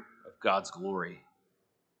fear of God's glory.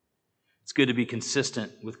 It's good to be consistent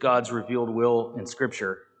with God's revealed will in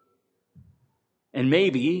Scripture. And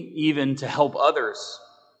maybe even to help others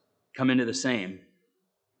come into the same.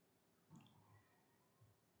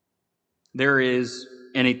 There is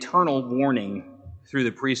an eternal warning through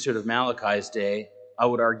the priesthood of Malachi's day, I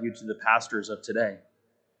would argue, to the pastors of today.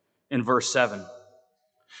 In verse 7,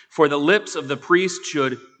 for the lips of the priest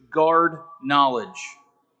should guard knowledge,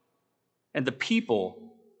 and the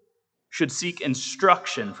people should seek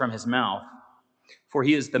instruction from his mouth, for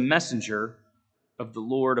he is the messenger of the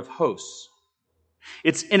Lord of hosts.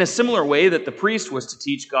 It's in a similar way that the priest was to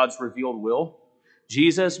teach God's revealed will.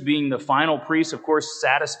 Jesus, being the final priest, of course,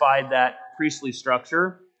 satisfied that priestly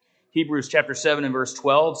structure. Hebrews chapter 7 and verse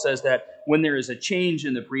 12 says that when there is a change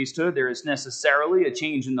in the priesthood, there is necessarily a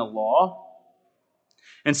change in the law.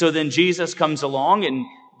 And so then Jesus comes along and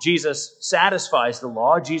Jesus satisfies the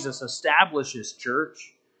law. Jesus establishes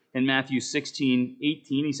church. In Matthew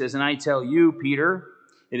 16:18, he says, "And I tell you, Peter,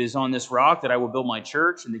 it is on this rock that I will build my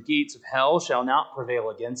church, and the gates of hell shall not prevail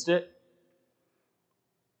against it."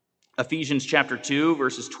 Ephesians chapter 2,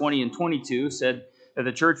 verses 20 and 22 said that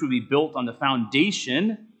the church would be built on the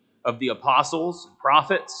foundation of the apostles and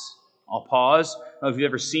prophets. I'll pause. I don't know if you've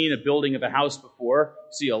ever seen a building of a house before.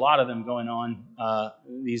 See a lot of them going on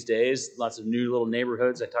these days. Lots of new little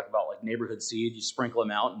neighborhoods. I talk about like neighborhood seed. You sprinkle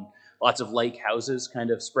them out and lots of like houses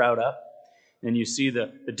kind of sprout up. And you see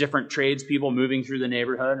the different tradespeople moving through the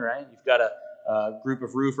neighborhood, right? You've got a group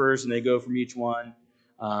of roofers and they go from each one.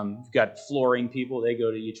 You've got flooring people, they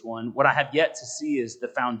go to each one. What I have yet to see is the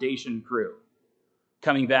foundation crew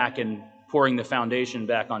coming back and pouring the foundation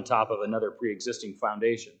back on top of another pre-existing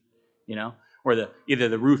foundation, where either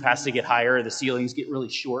the roof has to get higher or the ceilings get really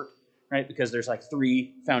short, right? Because there's like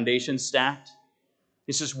 3 foundations stacked.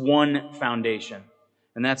 It's just one foundation.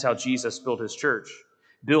 And that's how Jesus built his church,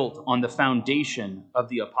 built on the foundation of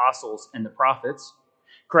the apostles and the prophets.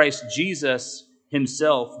 Christ Jesus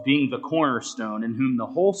himself, being the cornerstone, in whom the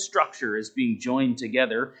whole structure is being joined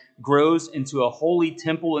together, grows into a holy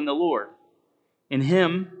temple in the Lord. In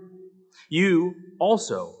him, you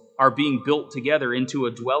also are being built together into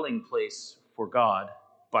a dwelling place for God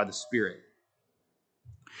by the Spirit.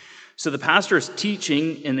 So the pastor's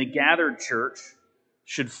teaching in the gathered church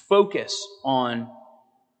should focus on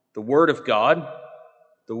the Word of God,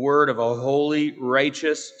 the Word of a holy,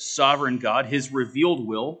 righteous, sovereign God, his revealed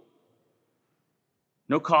will.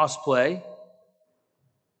 No cosplay,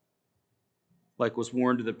 like was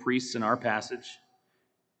warned to the priests in our passage.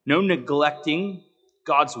 No neglecting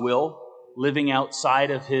God's will, living outside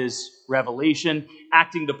of his revelation,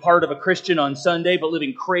 acting the part of a Christian on Sunday, but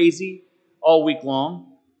living crazy all week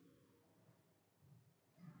long.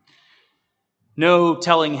 No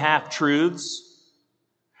telling half-truths.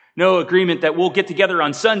 No agreement that we'll get together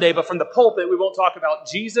on Sunday, but from the pulpit we won't talk about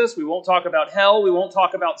Jesus, we won't talk about hell, we won't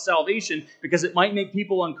talk about salvation, because it might make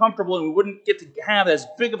people uncomfortable and we wouldn't get to have as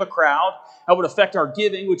big of a crowd. That would affect our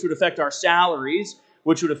giving, which would affect our salaries,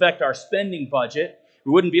 which would affect our spending budget.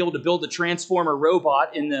 We wouldn't be able to build a transformer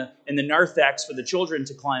robot in the narthex for the children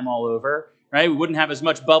to climb all over, right? We wouldn't have as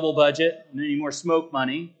much bubble budget and any more smoke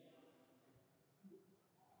money.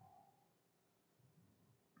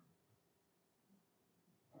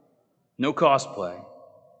 No cosplay.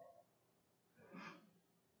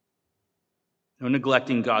 No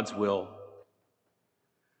neglecting God's will.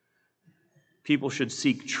 People should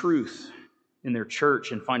seek truth in their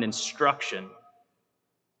church and find instruction.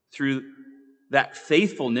 Through that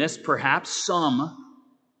faithfulness, perhaps some,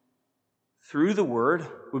 through the word,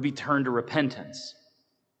 would be turned to repentance.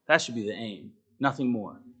 That should be the aim, nothing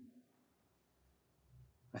more.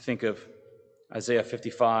 I think of Isaiah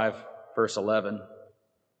 55, verse 11.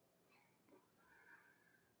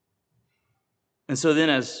 And so then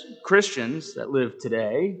as Christians that live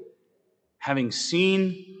today, having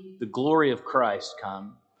seen the glory of Christ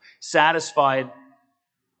come, satisfied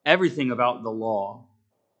everything about the law,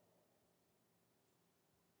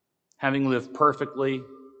 having lived perfectly,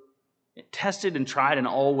 tested and tried in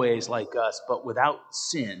all ways like us, but without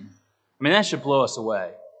sin. I mean, that should blow us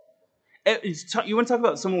away. You want to talk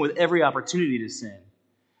about someone with every opportunity to sin.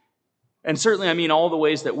 And certainly, I mean all the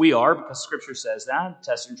ways that we are, because Scripture says that,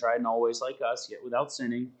 tested and tried in all ways like us, yet without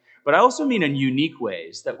sinning. But I also mean in unique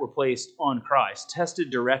ways that were placed on Christ,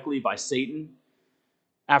 tested directly by Satan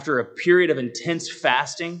after a period of intense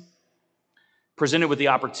fasting, presented with the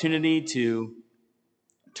opportunity to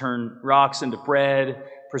turn rocks into bread,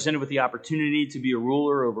 presented with the opportunity to be a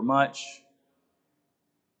ruler over much.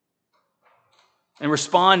 And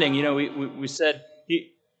responding, we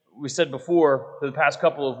said before, for the past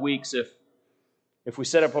couple of weeks, if we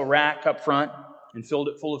set up a rack up front and filled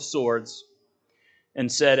it full of swords and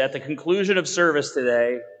said, at the conclusion of service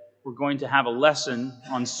today, we're going to have a lesson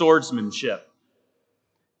on swordsmanship,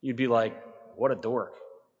 you'd be like, what a dork.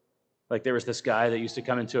 Like there was this guy that used to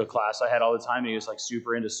come into a class I had all the time, and he was like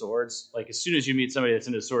super into swords. Like as soon as you meet somebody that's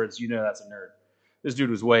into swords, you know that's a nerd. This dude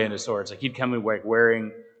was way into swords. Like he'd come in like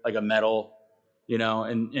wearing like a medal,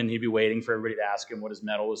 and he'd be waiting for everybody to ask him what his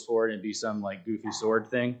medal was for, and it'd be some like goofy sword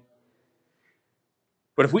thing.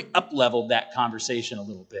 But if we up-leveled that conversation a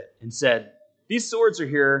little bit and said, these swords are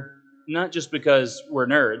here not just because we're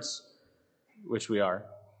nerds, which we are,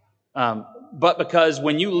 but because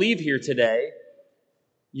when you leave here today,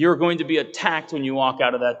 you're going to be attacked when you walk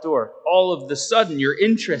out of that door. All of the sudden, your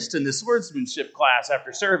interest in the swordsmanship class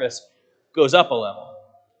after service goes up a level.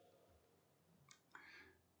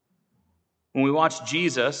 When we watch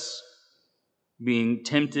Jesus being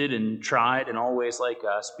tempted and tried in all ways like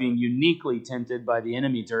us, being uniquely tempted by the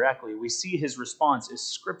enemy directly, we see his response is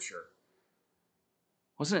Scripture.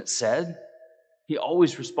 Wasn't it said? He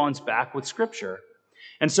always responds back with Scripture.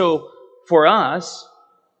 And so, for us,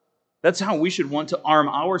 that's how we should want to arm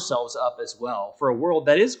ourselves up as well for a world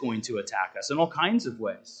that is going to attack us in all kinds of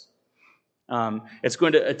ways. It's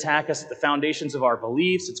going to attack us at the foundations of our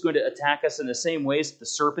beliefs. It's going to attack us in the same ways that the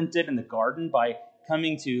serpent did in the garden by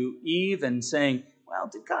coming to Eve and saying, well,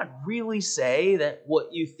 did God really say that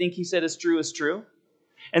what you think he said is true is true?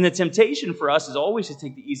 And the temptation for us is always to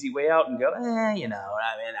take the easy way out and go, not really.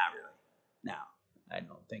 No, I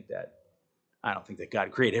don't think that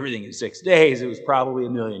God created everything in 6 days. It was probably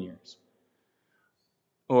 1,000,000 years.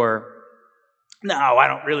 Or, no, I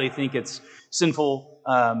don't really think it's sinful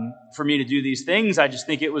for me to do these things. I just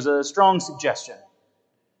think it was a strong suggestion.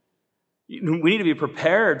 We need to be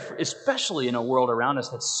prepared, especially in a world around us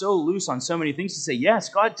that's so loose on so many things, to say, yes,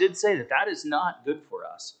 God did say that is not good for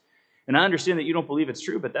us. And I understand that you don't believe it's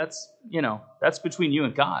true, but that's between you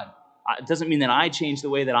and God. It doesn't mean that I change the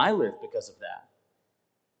way that I live because of that.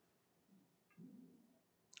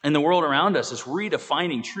 And the world around us is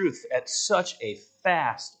redefining truth at such a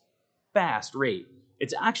fast rate.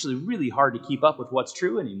 It's actually really hard to keep up with what's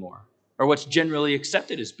true anymore, or what's generally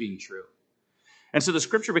accepted as being true. And so the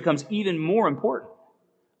Scripture becomes even more important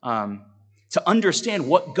to understand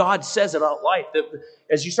what God says about life. That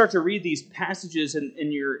as you start to read these passages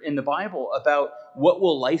in the Bible about what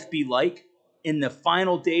will life be like in the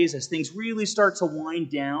final days as things really start to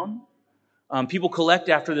wind down, people collect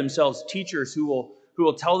after themselves teachers who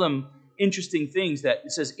will tell them interesting things that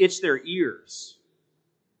it says itch their ears.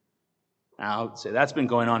 Now, I would say that's been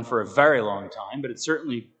going on for a very long time, but it's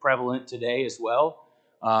certainly prevalent today as well.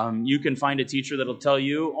 You can find a teacher that'll tell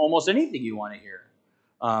you almost anything you want to hear.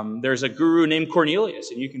 There's a guru named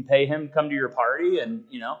Cornelius, and you can pay him to come to your party, and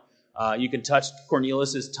you can touch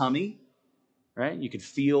Cornelius's tummy, right? You can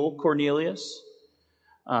feel Cornelius.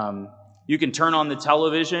 You can turn on the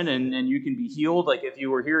television, and you can be healed. Like if you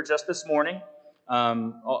were here just this morning,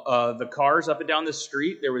 the cars up and down the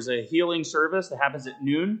street, there was a healing service that happens at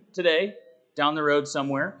noon today, down the road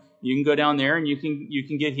somewhere. You can go down there, and you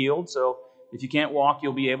can get healed. So if you can't walk,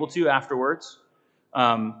 you'll be able to afterwards.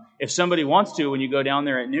 If somebody wants to, when you go down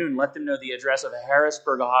there at noon, let them know the address of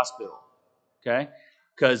Harrisburg Hospital, okay?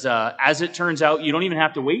 Because as it turns out, you don't even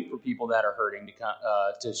have to wait for people that are hurting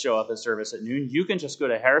to show up at service at noon. You can just go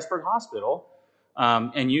to Harrisburg Hospital,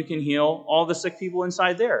 and you can heal all the sick people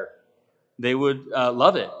inside there. They would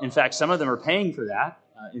love it. In fact, some of them are paying for that,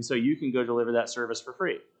 and so you can go deliver that service for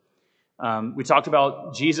free. We talked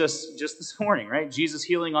about Jesus just this morning, right? Jesus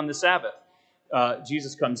healing on the Sabbath.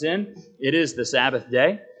 Jesus comes in. It is the Sabbath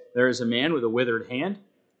day. There is a man with a withered hand,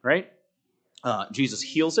 right? Jesus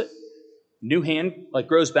heals it. New hand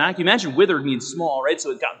grows back. You imagine withered means small, right?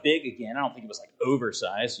 So it got big again. I don't think it was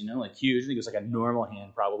oversized, huge. I think it was a normal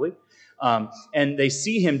hand probably. And they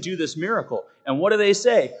see him do this miracle. And what do they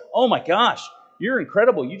say? Oh my gosh, you're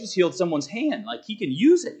incredible. You just healed someone's hand. He can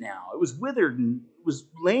use it now. It was withered and it was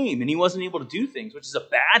lame and he wasn't able to do things, which is a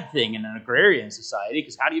bad thing in an agrarian society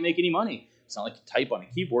because how do you make any money? It's not like you type on a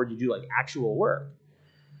keyboard, you do actual work.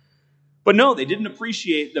 But no, they didn't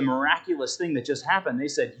appreciate the miraculous thing that just happened. They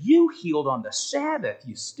said, you healed on the Sabbath,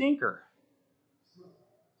 you stinker.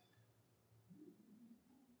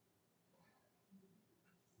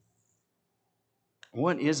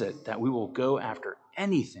 What is it that we will go after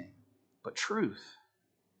anything but truth?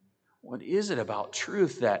 What is it about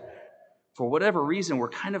truth that, for whatever reason, we're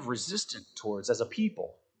kind of resistant towards as a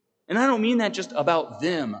people? And I don't mean that just about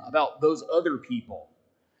them, about those other people.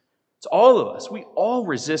 It's all of us. We all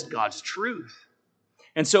resist God's truth.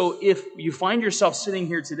 And so if you find yourself sitting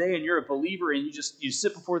here today and you're a believer and you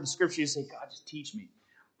sit before the Scripture, you say, God, just teach me.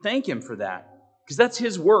 Thank Him for that, because that's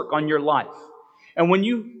His work on your life. And when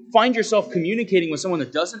you find yourself communicating with someone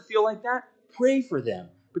that doesn't feel like that, pray for them,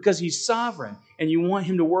 because He's sovereign and you want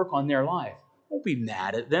Him to work on their life. Don't be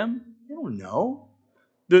mad at them. They don't know.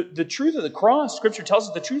 The truth of the cross, Scripture tells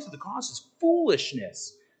us the truth of the cross is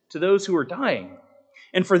foolishness to those who are dying.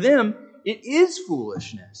 And for them, it is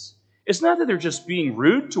foolishness. It's not that they're just being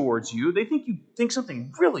rude towards you. They think you think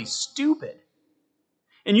something really stupid.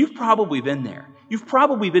 And you've probably been there. You've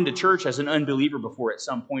probably been to church as an unbeliever before at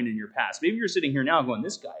some point in your past. Maybe you're sitting here now going,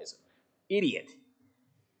 this guy is an idiot.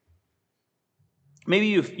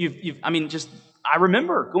 Maybe I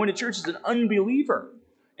remember going to church as an unbeliever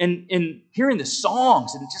and hearing the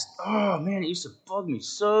songs and just, oh man, it used to bug me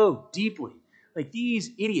so deeply. Like,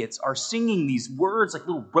 these idiots are singing these words like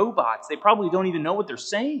little robots. They probably don't even know what they're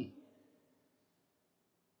saying.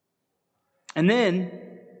 And then,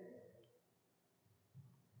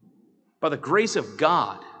 by the grace of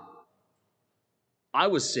God, I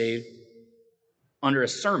was saved under a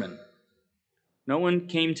sermon. No one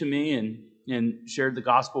came to me and shared the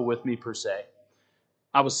gospel with me per se.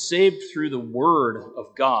 I was saved through the word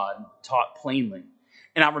of God taught plainly.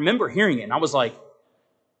 And I remember hearing it, and I was like,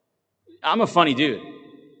 I'm a funny dude,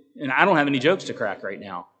 and I don't have any jokes to crack right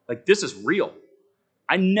now. Like, this is real.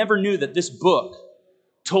 I never knew that this book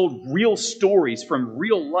told real stories from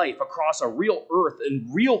real life across a real earth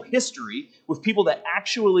and real history with people that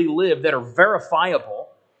actually live, that are verifiable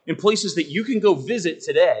in places that you can go visit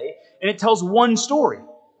today, and it tells one story.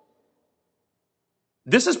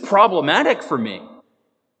 This is problematic for me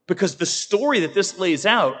because the story that this lays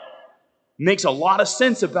out makes a lot of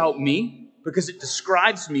sense about me because it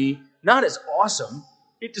describes me not as awesome,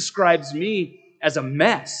 it describes me as a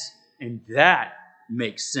mess, and that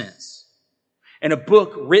makes sense. And a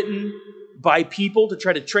book written by people to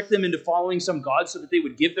try to trick them into following some god so that they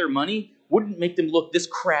would give their money wouldn't make them look this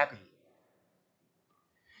crappy.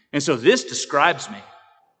 And so this describes me.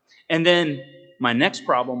 And then my next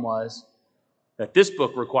problem was that this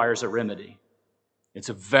book requires a remedy. It's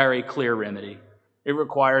a very clear remedy. It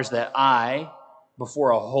requires that I, before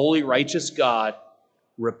a holy, righteous God,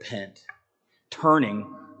 repent,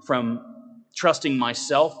 turning from trusting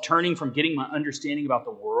myself, turning from getting my understanding about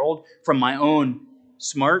the world from my own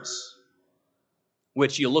smarts,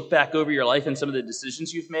 which you look back over your life and some of the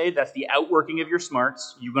decisions you've made, that's the outworking of your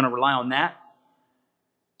smarts. You're going to rely on that.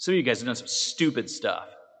 Some of you guys have done some stupid stuff.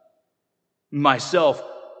 Myself,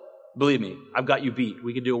 believe me, I've got you beat.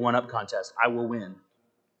 We could do a one-up contest. I will win.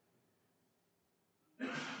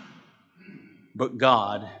 But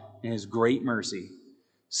God, in His great mercy,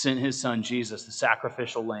 sent His Son Jesus, the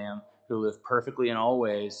sacrificial lamb, who lived perfectly in all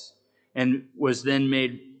ways, and was then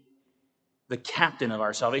made the captain of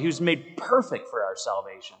our salvation. He was made perfect for our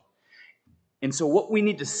salvation. And so what we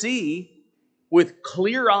need to see with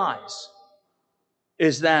clear eyes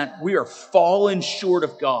is that we are fallen short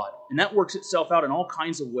of God. And that works itself out in all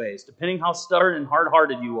kinds of ways. Depending how stubborn and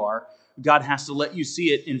hard-hearted you are, God has to let you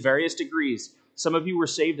see it in various degrees. Some of you were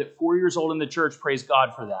saved at 4 years old in the church. Praise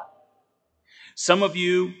God for that. Some of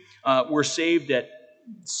you were saved at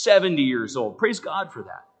 70 years old. Praise God for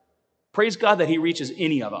that. Praise God that He reaches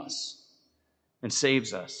any of us and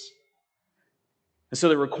saves us. And so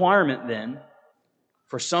the requirement then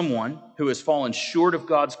for someone who has fallen short of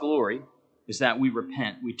God's glory is that we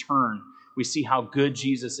repent, we turn, we see how good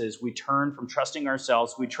Jesus is, we turn from trusting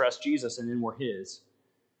ourselves, we trust Jesus, and then we're His.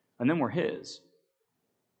 And then we're His.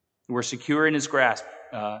 We're secure in His grasp.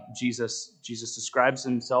 Jesus describes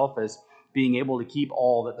Himself as being able to keep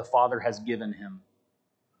all that the Father has given Him.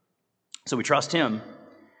 So we trust Him.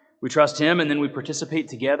 We trust Him, and then we participate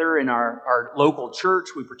together in our local church.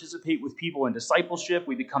 We participate with people in discipleship.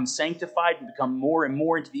 We become sanctified and become more and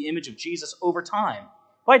more into the image of Jesus over time,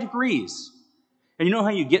 by degrees. And you know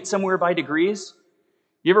how you get somewhere by degrees?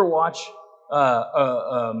 You ever watch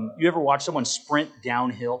someone sprint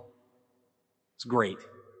downhill? It's great.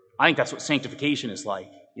 I think that's what sanctification is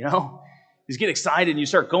like, you know? You get excited and you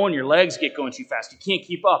start going, your legs get going too fast. You can't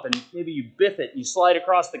keep up, and maybe you biff it and you slide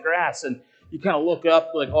across the grass, and you kind of look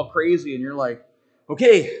up like all crazy, and you're like,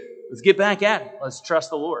 okay, let's get back at it. Let's trust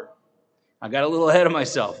the Lord. I got a little ahead of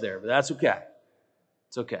myself there, but that's okay.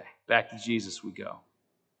 It's okay. Back to Jesus we go.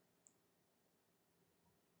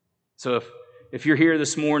 So if you're here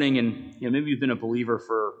this morning and maybe you've been a believer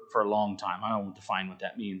for a long time, I don't define what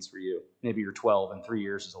that means for you. Maybe you're 12 and 3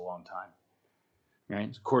 years is a long time, right?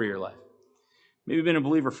 It's a quarter of your life. Maybe you've been a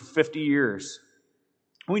believer for 50 years.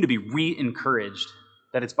 I want you to be re-encouraged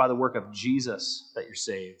that it's by the work of Jesus that you're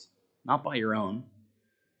saved, not by your own.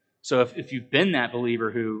 So if you've been that believer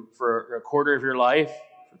who, for a quarter of your life,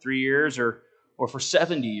 for 3 years, or for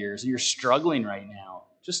 70 years, and you're struggling right now,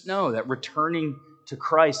 just know that returning to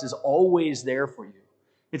Christ is always there for you.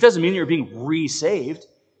 It doesn't mean you're being re-saved.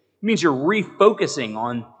 It means you're refocusing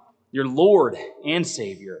on your Lord and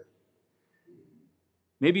Savior.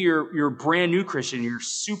 Maybe you're a brand new Christian, you're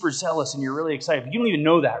super zealous, and you're really excited, but you don't even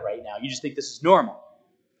know that right now. You just think this is normal.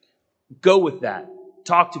 Go with that.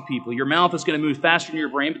 Talk to people. Your mouth is going to move faster than your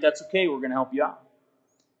brain, but that's okay. We're going to help you out.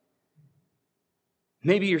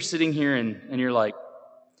 Maybe you're sitting here and you're like,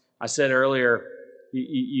 I said earlier,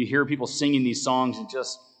 you hear people singing these songs and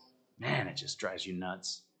just, man, it just drives you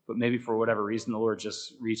nuts. But maybe for whatever reason, the Lord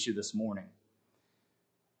just reached you this morning.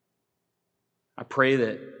 I pray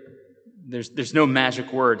that there's no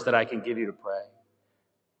magic words that I can give you to pray.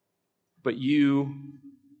 But you,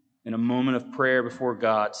 in a moment of prayer before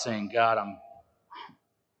God, saying, God, I'm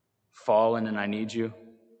fallen and I need you.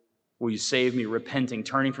 Will you save me? Repenting,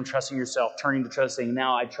 turning from trusting yourself, turning to trusting,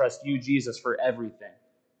 now I trust you, Jesus, for everything.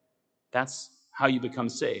 That's how you become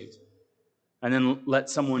saved. And then let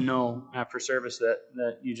someone know after service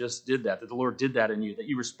that you just did that the Lord did that in you, that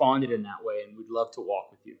you responded in that way, and we'd love to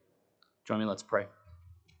walk with you. Join me, let's pray.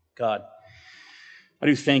 God, I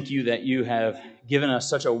do thank you that you have given us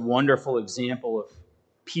such a wonderful example of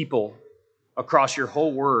people across your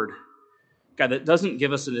whole word. God, that doesn't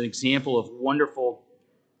give us an example of wonderful,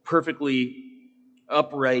 perfectly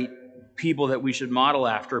upright people that we should model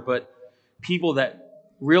after, but people that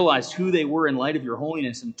realized who they were in light of your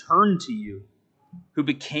holiness and turned to you, who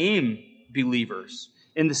became believers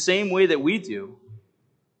in the same way that we do,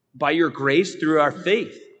 by your grace through our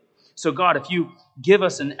faith. So God, if you give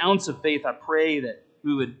us an ounce of faith, I pray that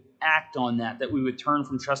we would act on that we would turn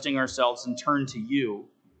from trusting ourselves and turn to you.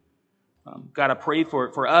 God, I pray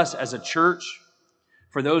for us as a church,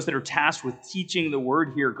 for those that are tasked with teaching the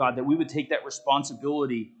word here, God, that we would take that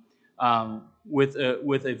responsibility with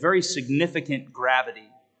a very significant gravity.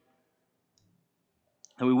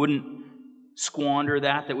 And we wouldn't squander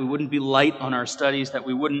that we wouldn't be light on our studies, that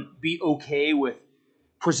we wouldn't be okay with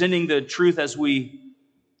presenting the truth as we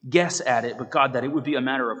guess at it, but God, that it would be a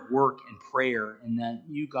matter of work and prayer, and that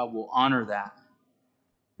you, God, will honor that.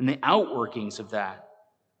 And the outworkings of that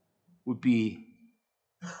would be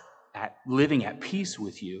at living at peace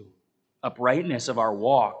with you, uprightness of our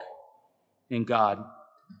walk, and God,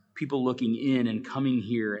 people looking in and coming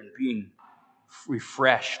here and being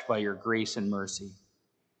refreshed by your grace and mercy.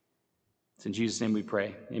 It's in Jesus' name we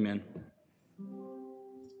pray. Amen.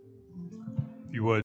 If you would.